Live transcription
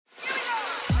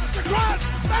the cross.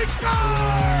 They score!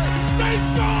 They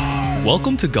score!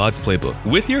 Welcome to God's Playbook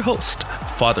with your host,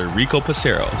 Father Rico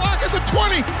Passero. Lock at the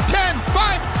 20, 10,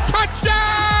 5,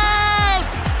 touchdown!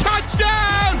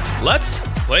 Touchdown! Let's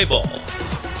play ball.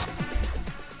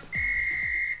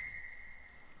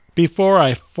 Before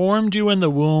I formed you in the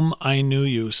womb, I knew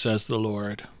you, says the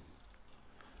Lord.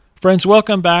 Friends,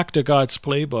 welcome back to God's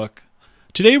Playbook.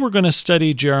 Today we're going to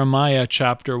study Jeremiah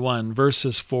chapter 1,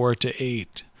 verses 4 to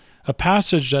 8, a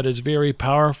passage that is very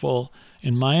powerful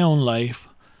in my own life,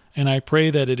 and I pray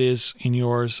that it is in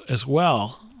yours as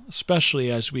well,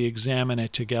 especially as we examine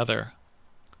it together.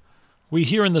 We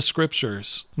hear in the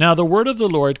Scriptures, "Now the word of the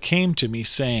Lord came to me,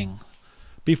 saying,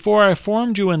 Before I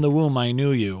formed you in the womb I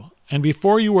knew you, and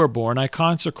before you were born I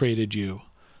consecrated you.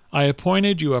 I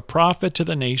appointed you a prophet to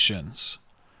the nations.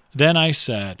 Then I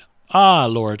said, Ah,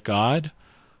 Lord God,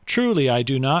 truly I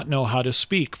do not know how to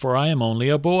speak, for I am only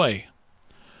a boy.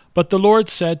 But the Lord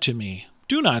said to me,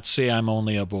 Do not say I am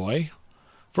only a boy,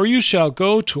 for you shall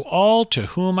go to all to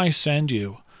whom I send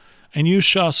you, and you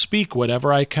shall speak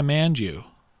whatever I command you.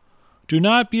 Do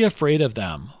not be afraid of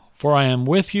them, for I am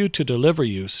with you to deliver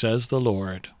you, says the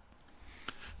Lord."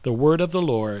 The word of the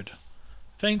Lord.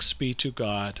 Thanks be to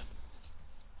God.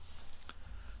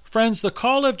 Friends, the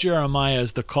call of Jeremiah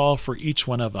is the call for each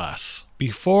one of us.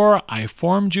 Before I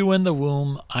formed you in the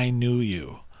womb, I knew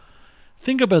you.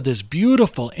 Think about this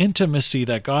beautiful intimacy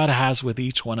that God has with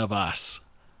each one of us.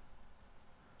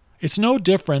 It's no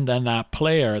different than that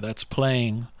player that's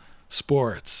playing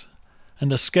sports,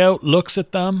 and the scout looks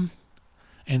at them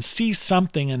and sees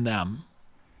something in them,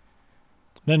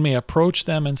 then may approach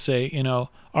them and say,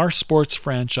 our sports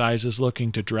franchise is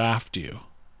looking to draft you.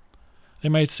 They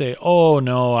might say, oh,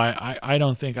 no, I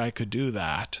don't think I could do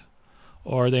that.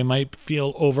 Or they might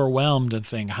feel overwhelmed and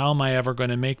think, how am I ever going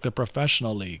to make the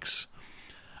professional leagues?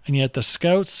 And yet the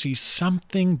scout sees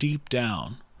something deep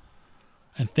down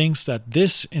and thinks that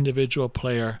this individual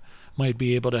player might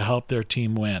be able to help their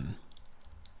team win.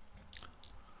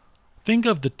 Think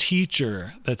of the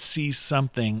teacher that sees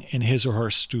something in his or her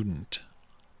student,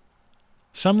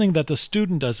 something that the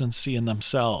student doesn't see in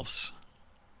themselves.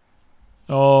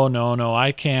 Oh, no,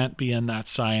 I can't be in that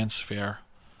science fair.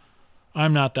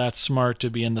 I'm not that smart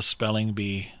to be in the spelling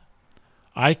bee.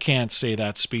 I can't say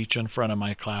that speech in front of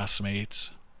my classmates.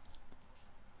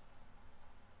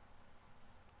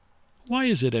 Why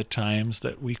is it at times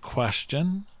that we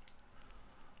question?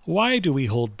 Why do we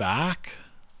hold back?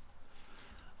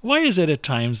 Why is it at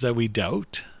times that we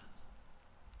doubt?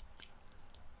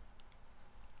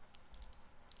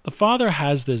 The Father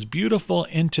has this beautiful,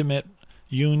 intimate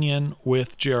union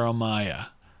with Jeremiah.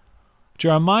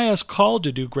 Jeremiah is called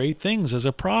to do great things as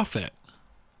a prophet.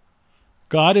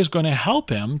 God is going to help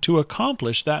him to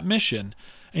accomplish that mission.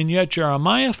 And yet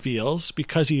Jeremiah feels,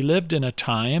 because he lived in a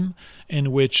time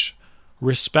in which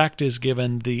respect is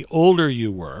given the older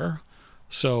you were,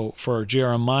 so for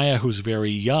Jeremiah, who's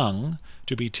very young,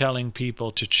 to be telling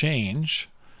people to change,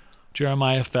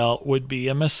 Jeremiah felt would be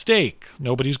a mistake.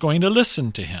 Nobody's going to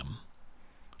listen to him.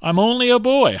 I'm only a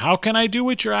boy. How can I do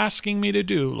what you're asking me to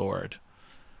do, Lord?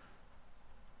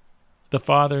 The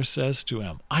Father says to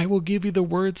him, I will give you the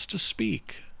words to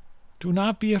speak. Do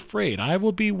not be afraid. I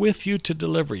will be with you to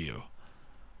deliver you.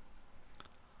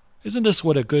 Isn't this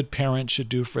what a good parent should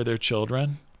do for their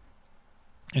children?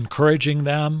 Encouraging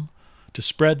them to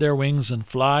spread their wings and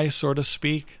fly, so to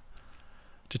speak,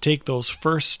 to take those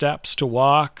first steps to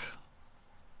walk,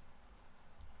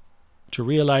 to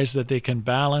realize that they can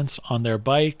balance on their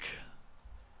bike,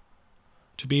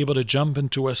 to be able to jump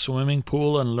into a swimming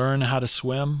pool and learn how to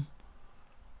swim.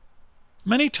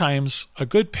 Many times, a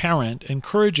good parent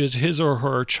encourages his or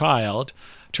her child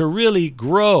to really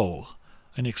grow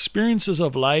in experiences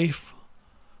of life,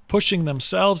 pushing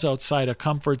themselves outside a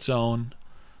comfort zone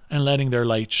and letting their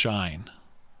light shine.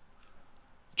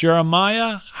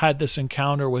 Jeremiah had this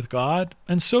encounter with God,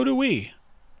 and so do we.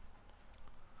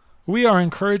 We are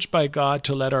encouraged by God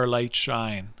to let our light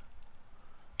shine.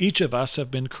 Each of us have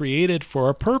been created for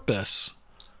a purpose,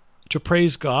 to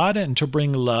praise God and to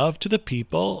bring love to the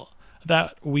people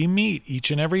that we meet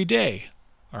each and every day.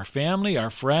 Our family, our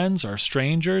friends, our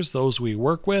strangers, those we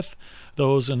work with,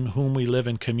 those in whom we live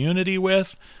in community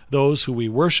with, those who we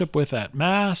worship with at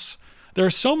Mass. There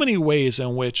are so many ways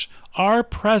in which our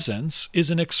presence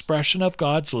is an expression of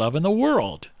God's love in the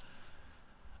world.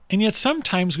 And yet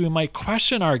sometimes we might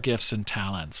question our gifts and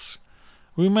talents.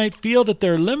 We might feel that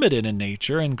they're limited in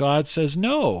nature, and God says,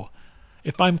 no,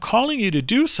 if I'm calling you to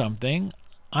do something,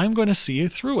 I'm going to see you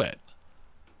through it.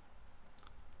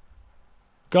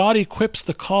 God equips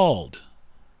the called.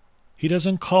 He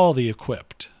doesn't call the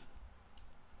equipped.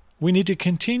 We need to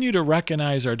continue to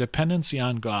recognize our dependency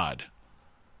on God.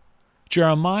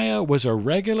 Jeremiah was a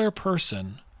regular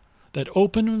person that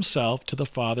opened himself to the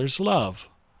Father's love.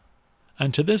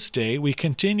 And to this day, we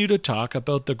continue to talk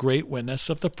about the great witness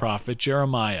of the prophet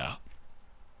Jeremiah.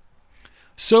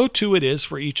 So too it is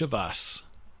for each of us.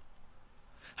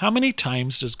 How many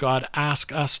times does God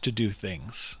ask us to do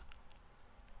things?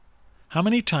 How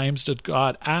many times did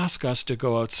God ask us to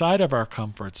go outside of our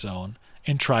comfort zone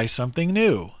and try something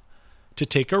new, to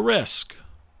take a risk,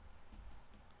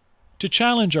 to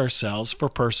challenge ourselves for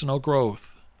personal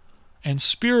growth and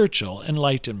spiritual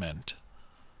enlightenment?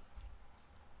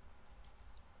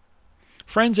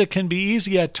 Friends, it can be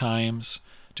easy at times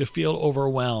to feel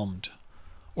overwhelmed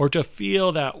or to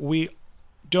feel that we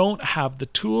don't have the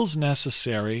tools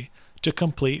necessary to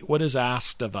complete what is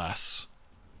asked of us.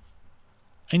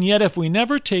 And yet, if we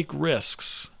never take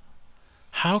risks,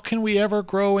 how can we ever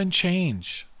grow and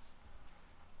change?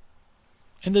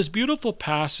 In this beautiful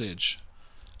passage,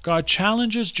 God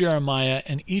challenges Jeremiah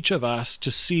and each of us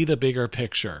to see the bigger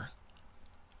picture.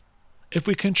 If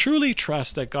we can truly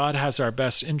trust that God has our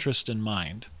best interest in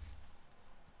mind,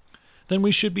 then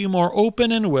we should be more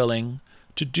open and willing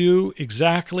to do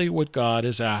exactly what God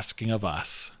is asking of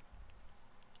us.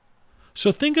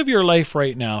 So think of your life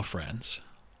right now, friends.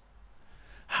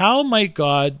 How might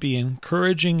God be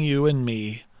encouraging you and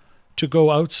me to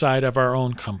go outside of our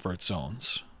own comfort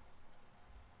zones?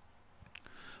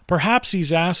 Perhaps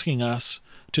He's asking us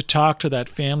to talk to that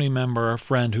family member or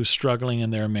friend who's struggling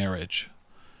in their marriage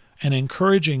and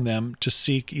encouraging them to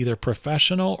seek either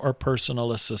professional or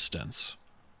personal assistance.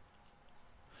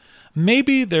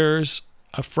 Maybe there's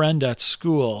a friend at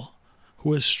school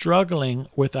who is struggling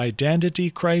with identity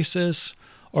crisis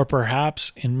or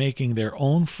perhaps in making their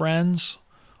own friends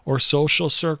or social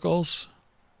circles.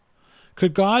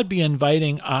 Could God be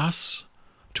inviting us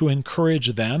to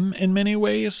encourage them in many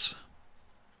ways?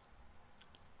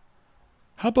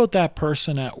 How about that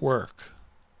person at work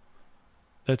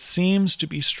that seems to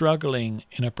be struggling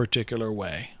in a particular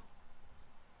way?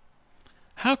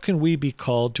 How can we be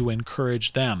called to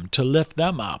encourage them, to lift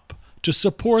them up, to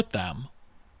support them?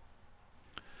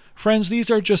 Friends, these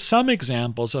are just some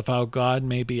examples of how God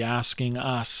may be asking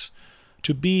us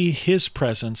to be His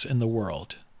presence in the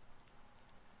world.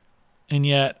 And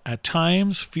yet, at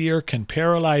times, fear can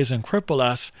paralyze and cripple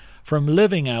us from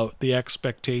living out the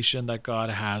expectation that God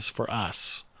has for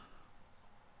us.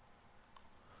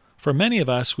 For many of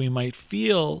us, we might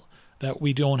feel that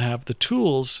we don't have the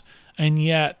tools, and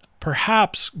yet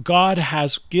perhaps God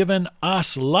has given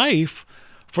us life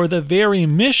for the very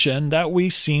mission that we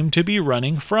seem to be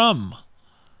running from.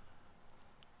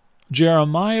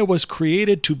 Jeremiah was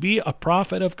created to be a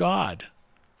prophet of God.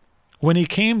 When he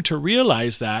came to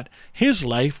realize that, his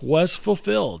life was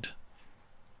fulfilled.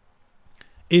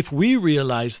 If we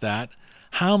realize that,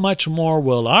 how much more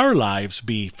will our lives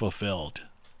be fulfilled?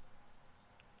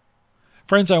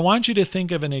 Friends, I want you to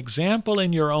think of an example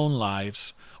in your own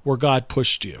lives where God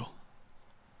pushed you.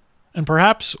 And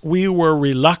perhaps we were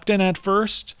reluctant at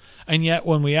first, and yet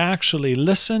when we actually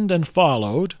listened and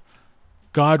followed,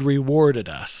 God rewarded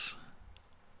us.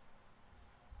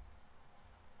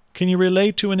 Can you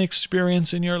relate to an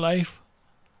experience in your life?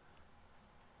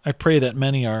 I pray that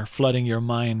many are flooding your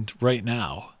mind right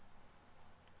now.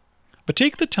 But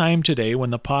take the time today when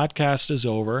the podcast is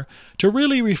over to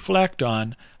really reflect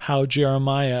on how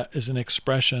Jeremiah is an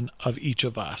expression of each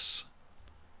of us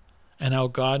and how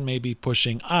God may be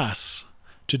pushing us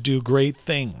to do great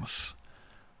things.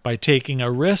 By taking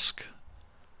a risk,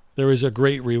 there is a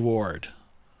great reward,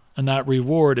 and that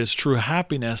reward is true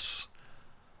happiness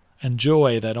and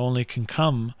joy that only can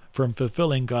come from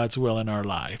fulfilling God's will in our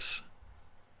lives.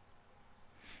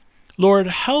 Lord,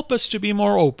 help us to be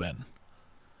more open.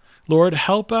 Lord,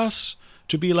 help us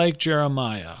to be like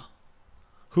Jeremiah,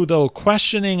 who, though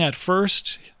questioning at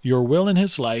first your will in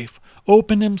his life,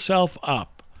 opened himself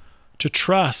up to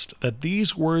trust that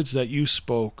these words that you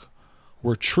spoke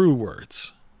were true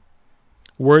words,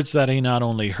 words that he not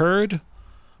only heard,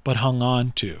 but hung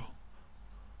on to.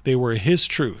 They were his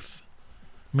truth.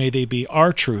 May they be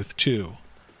our truth too,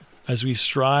 as we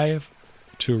strive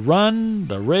to run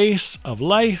the race of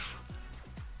life,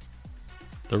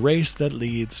 the race that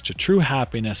leads to true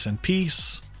happiness and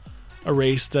peace, a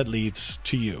race that leads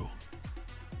to you.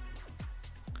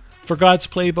 For God's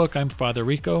Playbook, I'm Father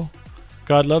Rico.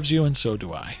 God loves you, and so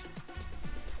do I.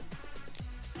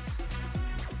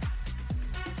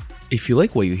 If you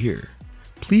like what you hear,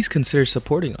 please consider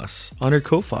supporting us on our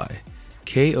Ko-Fi,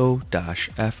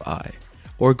 Ko-Fi,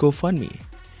 or GoFundMe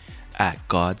at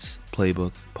God's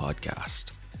Playbook Podcast.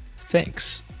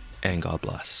 Thanks, and God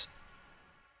bless.